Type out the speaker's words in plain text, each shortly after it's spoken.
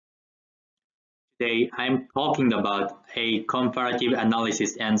Today I'm talking about a comparative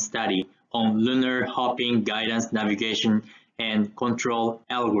analysis and study on lunar hopping guidance navigation and control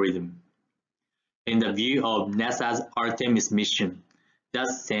algorithm. In the view of NASA's Artemis mission that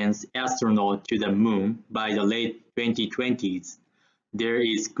sends astronauts to the moon by the late 2020s, there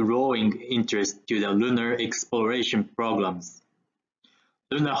is growing interest to the lunar exploration programs.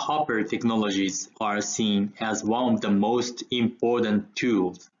 Lunar hopper technologies are seen as one of the most important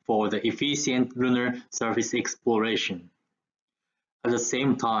tools for the efficient lunar surface exploration. At the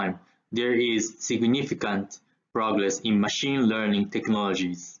same time, there is significant progress in machine learning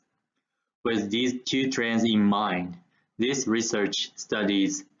technologies. With these two trends in mind, this research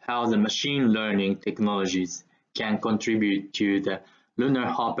studies how the machine learning technologies can contribute to the lunar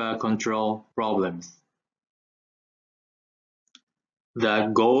hopper control problems.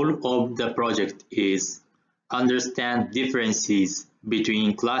 The goal of the project is understand differences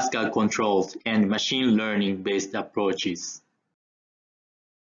between classical controls and machine learning-based approaches.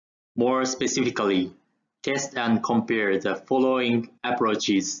 More specifically, test and compare the following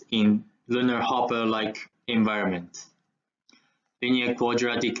approaches in lunar hopper-like environment: linear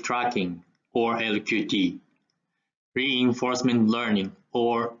quadratic tracking, or LQT, reinforcement learning,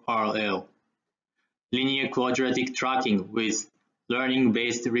 or RL, linear quadratic tracking with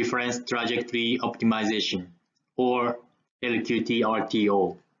learning-based reference trajectory optimization, or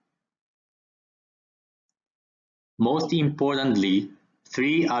LQT-RTO. Most importantly,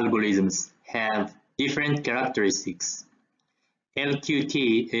 three algorithms have different characteristics.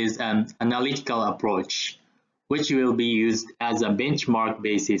 LQT is an analytical approach, which will be used as a benchmark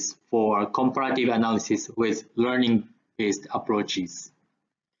basis for comparative analysis with learning-based approaches.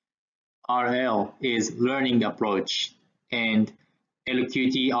 RL is learning approach, and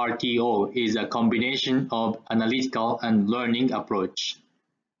LQT-RTO is a combination of analytical and learning approach.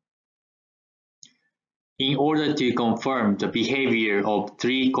 In order to confirm the behavior of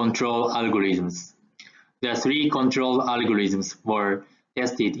three control algorithms, the three control algorithms were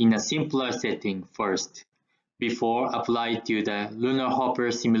tested in a simpler setting first, before applied to the lunar hopper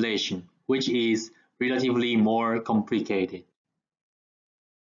simulation, which is relatively more complicated.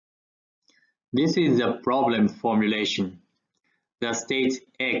 This is the problem formulation. The state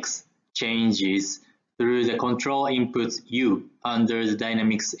X changes through the control inputs U under the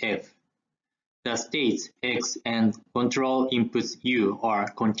dynamics F. The states X and control inputs U are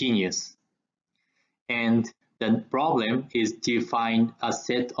continuous. And the problem is to find a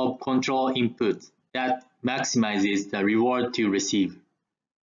set of control inputs that maximizes the reward to receive.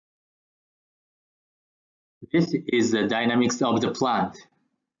 This is the dynamics of the plant.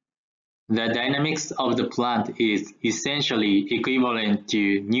 The dynamics of the plant is essentially equivalent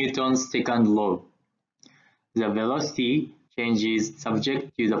to Newton's second law. The velocity changes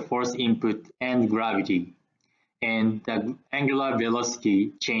subject to the force input and gravity, and the angular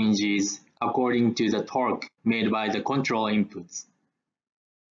velocity changes according to the torque made by the control inputs.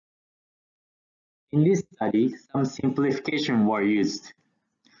 In this study, some simplification were used.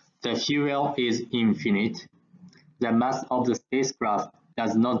 The fuel is infinite. The mass of the spacecraft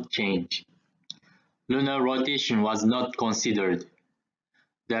does not change. Lunar rotation was not considered.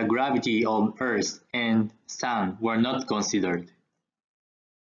 The gravity of Earth and Sun were not considered.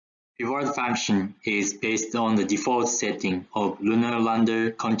 Reward function is based on the default setting of Lunar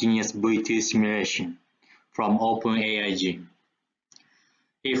Lander Continuous V2 simulation from OpenAI Gym.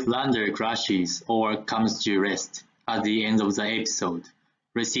 If lander crashes or comes to rest at the end of the episode,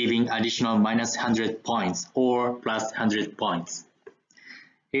 receiving additional -100 points or +100 points.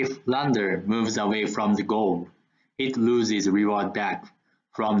 If lander moves away from the goal, it loses reward back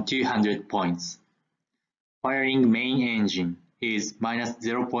from 200 points. Firing main engine is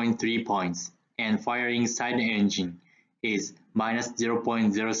 -0.3 points, and firing side engine is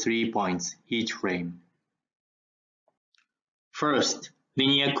 -0.03 points each frame. First,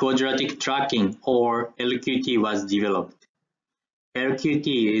 linear quadratic tracking, or LQT, was developed.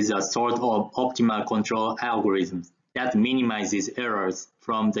 LQT is a sort of optimal control algorithm that minimizes errors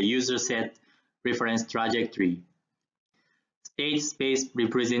from the user set reference trajectory. State space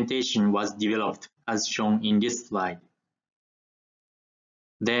representation was developed as shown in this slide.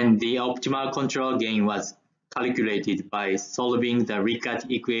 Then the optimal control gain was calculated by solving the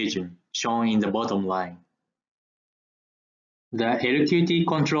Riccati equation shown in the bottom line. The LQT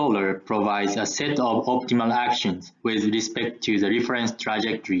controller provides a set of optimal actions with respect to the reference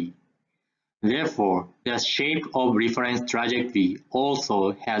trajectory. Therefore, the shape of reference trajectory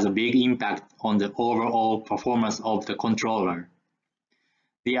also has a big impact on the overall performance of the controller.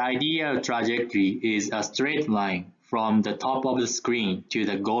 The ideal trajectory is a straight line from the top of the screen to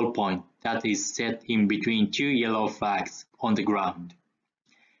the goal point that is set in between two yellow flags on the ground.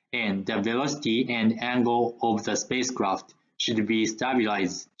 And the velocity and angle of the spacecraft should be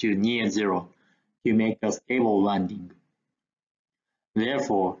stabilized to near zero to make a stable landing.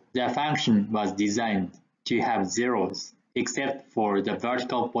 Therefore, the function was designed to have zeros except for the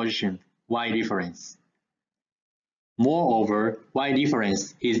vertical position y difference. Moreover, y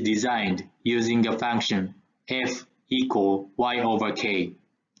difference is designed using a function f equal y over k.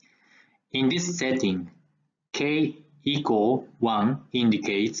 In this setting, k equal 1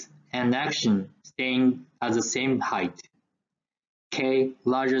 indicates an action staying at the same height. K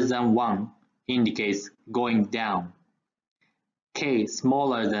larger than 1 indicates going down. K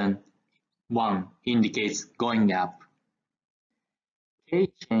smaller than 1 indicates going up. K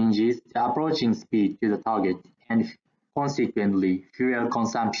changes the approaching speed to the target and consequently fuel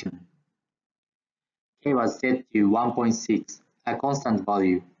consumption. K was set to 1.6, a constant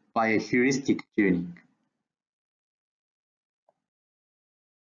value, by a heuristic tuning.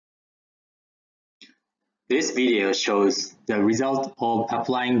 This video shows the result of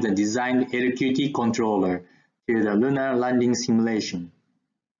applying the designed LQT controller to the lunar landing simulation.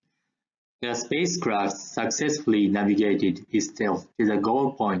 The spacecraft successfully navigated itself to the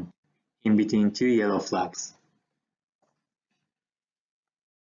goal point in between two yellow flags.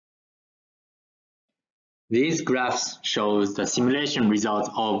 These graphs show the simulation result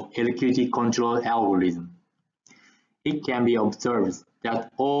of LQT control algorithm. It can be observed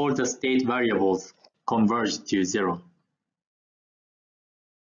that all the state variables converge to zero.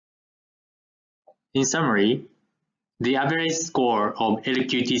 In summary, the average score of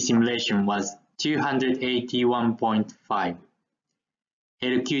LQT simulation was 281.5.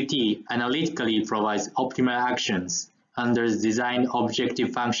 LQT analytically provides optimal actions under the designed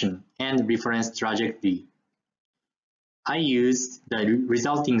objective function and reference trajectory. I used the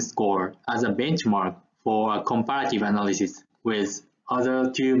resulting score as a benchmark for a comparative analysis with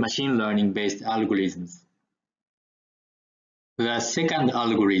other two machine learning-based algorithms. The second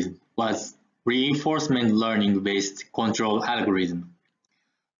algorithm was reinforcement learning-based control algorithm.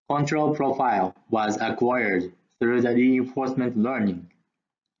 Control profile was acquired through the reinforcement learning.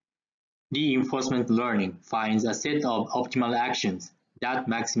 Reinforcement learning finds a set of optimal actions that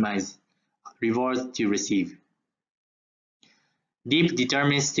maximize rewards to receive. Deep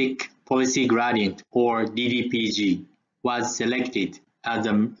Deterministic Policy Gradient, or DDPG, was selected as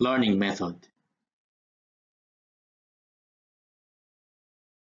the learning method.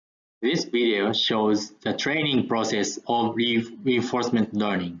 This video shows the training process of reinforcement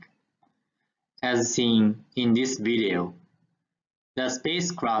learning. As seen in this video, the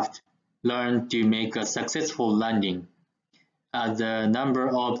spacecraft learned to make a successful landing as the number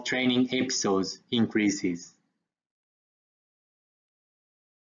of training episodes increases.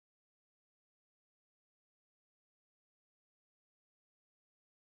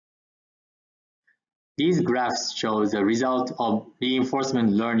 These graphs show the result of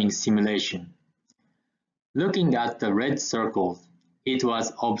reinforcement learning simulation. Looking at the red circles, it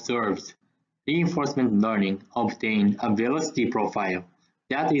was observed reinforcement learning obtained a velocity profile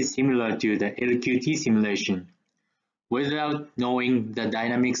that is similar to the LQT simulation without knowing the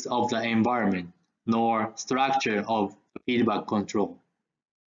dynamics of the environment nor structure of feedback control.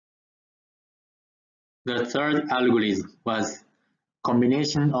 The third algorithm was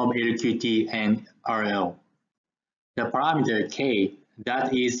combination of LQT and RL. The parameter K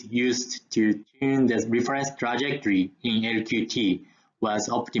that is used to tune the reference trajectory in LQT was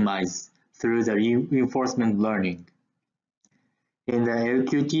optimized through the reinforcement learning. In the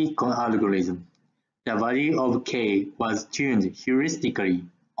LQT algorithm, the value of K was tuned heuristically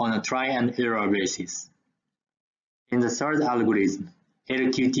on a try and error basis. In the third algorithm,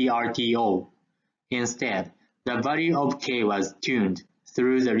 LQT-RTO, instead, the value of K was tuned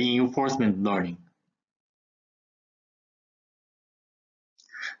through the reinforcement learning.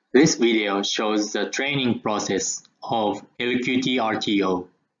 This video shows the training process of LQT-RTO.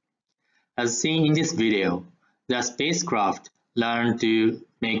 As seen in this video, the spacecraft learned to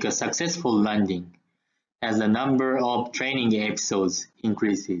make a successful landing as the number of training episodes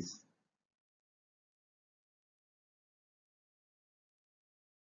increases.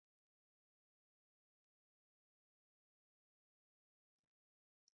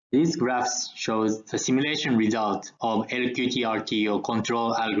 These graphs show the simulation result of LQT-RTO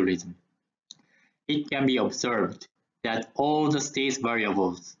control algorithm. It can be observed that all the state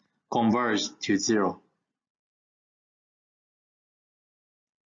variables converge to zero.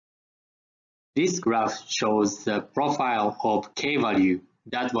 This graph shows the profile of K value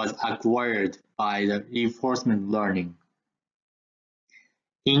that was acquired by the reinforcement learning.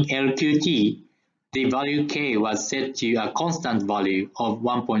 In LQT, the value k was set to a constant value of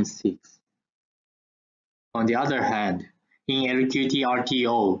 1.6. On the other hand, in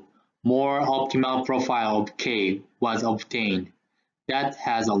LQT-RTO, more optimal profile of k was obtained that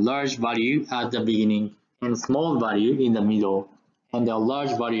has a large value at the beginning and small value in the middle and a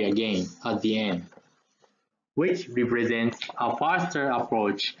large value again at the end, which represents a faster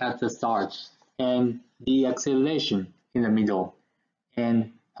approach at the start and the acceleration in the middle,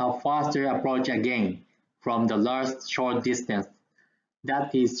 and a faster approach again from the last short distance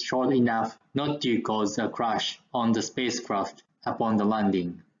that is short enough not to cause a crash on the spacecraft upon the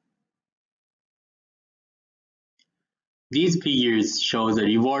landing. These figures show the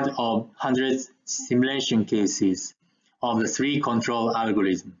reward of 100 simulation cases of the three control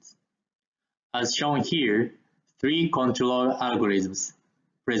algorithms. As shown here, three control algorithms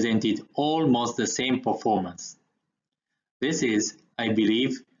presented almost the same performance. This is, I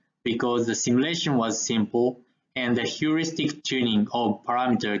believe, because the simulation was simple and the heuristic tuning of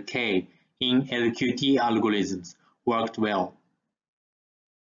parameter k in LQT algorithms worked well.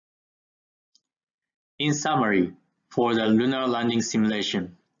 In summary, for the lunar landing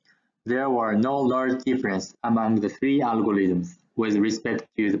simulation, there were no large differences among the three algorithms with respect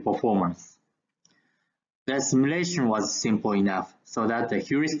to the performance. The simulation was simple enough so that the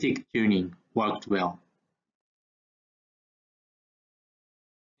heuristic tuning worked well.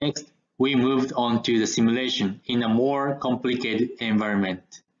 Next, we moved on to the simulation in a more complicated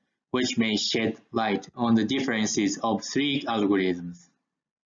environment, which may shed light on the differences of three algorithms.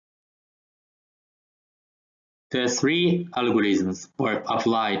 The three algorithms were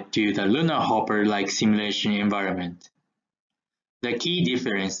applied to the lunar hopper-like simulation environment. The key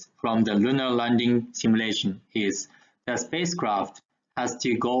difference from the lunar landing simulation is the spacecraft has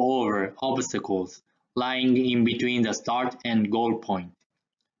to go over obstacles lying in between the start and goal point,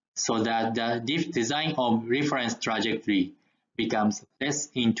 so that the design of reference trajectory becomes less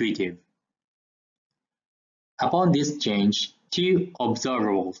intuitive. Upon this change, two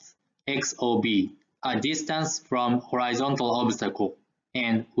observables, XOB, a distance from horizontal obstacle,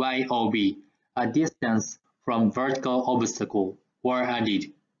 and YOB, a distance from vertical obstacle, were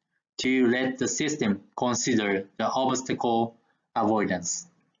added to let the system consider the obstacle avoidance.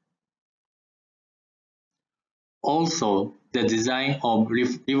 Also, the design of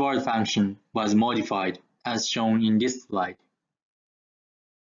reward function was modified as shown in this slide.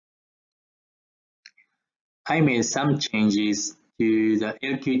 I made some changes to the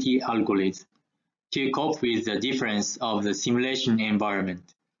LQT algorithm to cope with the difference of the simulation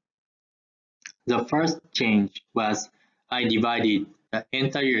environment. The first change was I divided the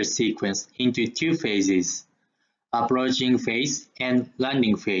entire sequence into two phases, approaching phase and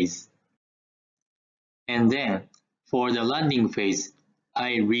landing phase. And then, for the landing phase,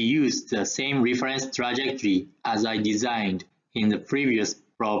 I reused the same reference trajectory as I designed in the previous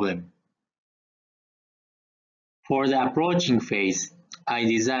problem. For the approaching phase, I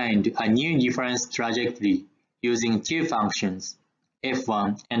designed a new reference trajectory using two functions,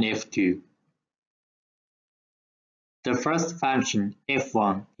 f1 and f2. The first function,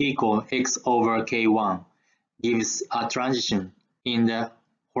 f1 equal x over k1, gives a transition in the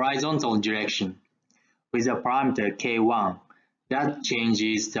horizontal direction with a parameter k1 that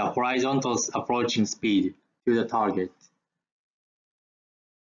changes the horizontal approaching speed to the target.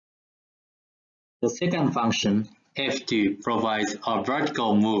 The second function, f2, provides a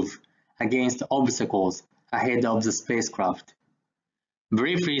vertical move against obstacles ahead of the spacecraft.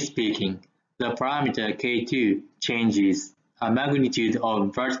 Briefly speaking, the parameter k2 changes a magnitude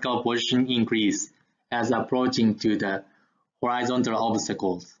of vertical position increase as approaching to the horizontal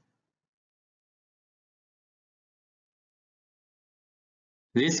obstacles.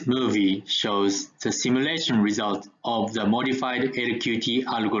 This movie shows the simulation result of the modified LQT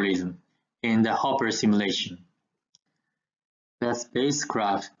algorithm in the Hopper simulation. The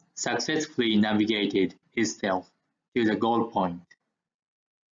spacecraft successfully navigated itself to the goal point.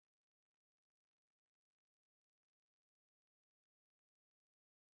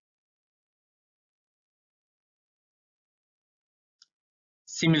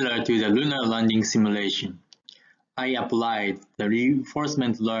 Similar to the lunar landing simulation, I applied the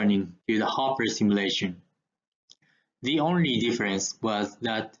reinforcement learning to the Hopper simulation. The only difference was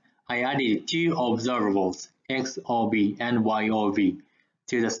that I added two observables, XOB and YOB,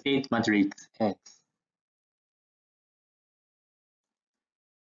 to the state matrix X.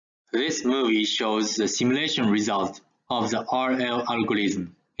 This movie shows the simulation result of the RL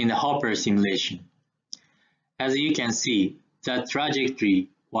algorithm in the Hopper simulation. As you can see, the trajectory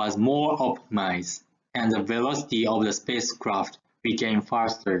was more optimized, and the velocity of the spacecraft became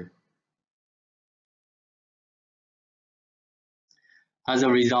faster. As a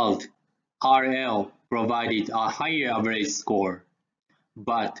result, RL provided a higher average score,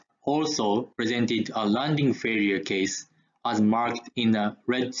 but also presented a landing failure case as marked in a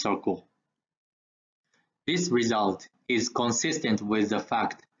red circle. This result is consistent with the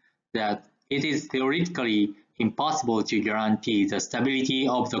fact that it is theoretically impossible to guarantee the stability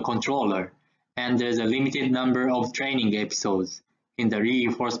of the controller, and there is a limited number of training episodes in the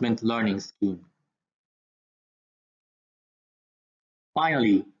reinforcement learning scheme.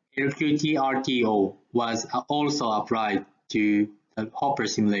 Finally, LQT-RTO was also applied to the Hopper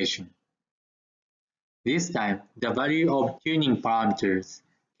simulation. This time, the value of tuning parameters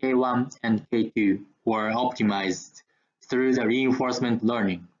K1 and K2 were optimized through the reinforcement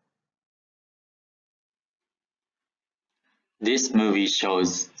learning. This movie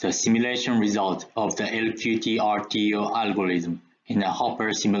shows the simulation result of the LQT-RTO algorithm in a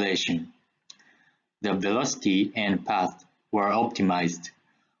Hopper simulation. The velocity and path were optimized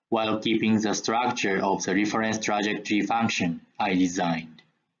while keeping the structure of the reference trajectory function I designed.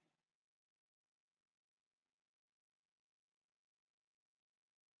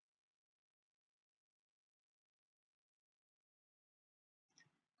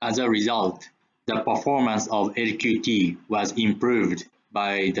 As a result, the performance of LQT was improved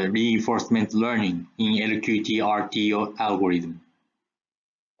by the reinforcement learning in LQT-RTO algorithm.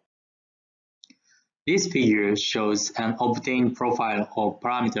 This figure shows an obtained profile of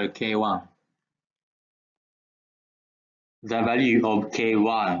parameter K1. The value of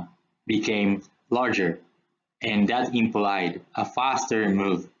K1 became larger, and that implied a faster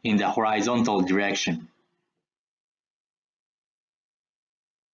move in the horizontal direction.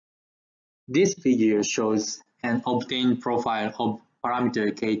 This figure shows an obtained profile of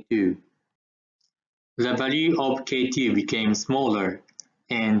parameter K2. The value of K2 became smaller,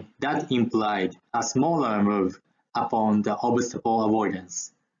 and that implied a smaller move upon the obstacle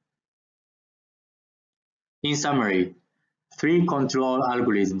avoidance. In summary, three control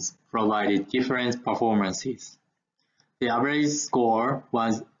algorithms provided different performances. The average score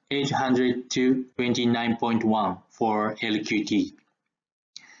was 829.1 for LQT,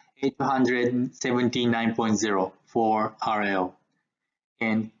 879.0 for RL,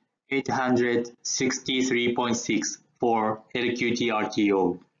 and 863.6 for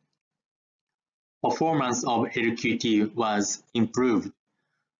LQT-RTO. Performance of LQT was improved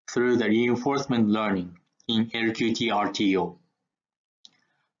through the reinforcement learning in LQT-RTO.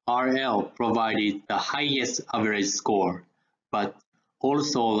 RL provided the highest average score, but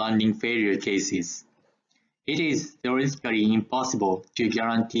also landing failure cases. It is theoretically impossible to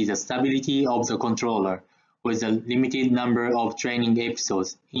guarantee the stability of the controller with a limited number of training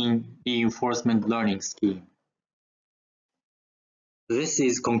episodes in reinforcement learning scheme. This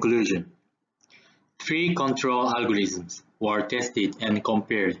is conclusion. Three control algorithms were tested and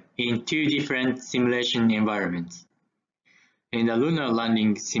compared in two different simulation environments. In the lunar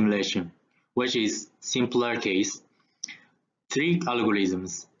landing simulation, which is simpler case, three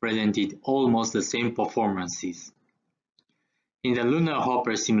algorithms presented almost the same performances. In the lunar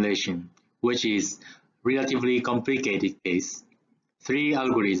hopper simulation, which is relatively complicated case, three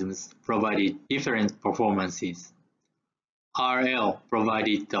algorithms provided different performances. RL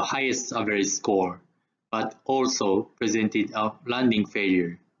provided the highest average score, but also presented a landing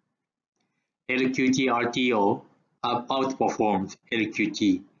failure. LQT-RTO outperformed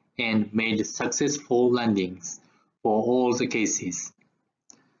LQT and made successful landings for all the cases.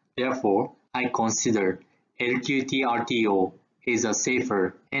 Therefore, I consider LQT-RTO is a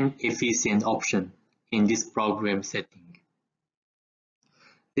safer and efficient option in this problem setting.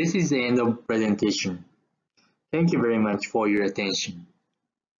 This is the end of presentation. Thank you very much for your attention.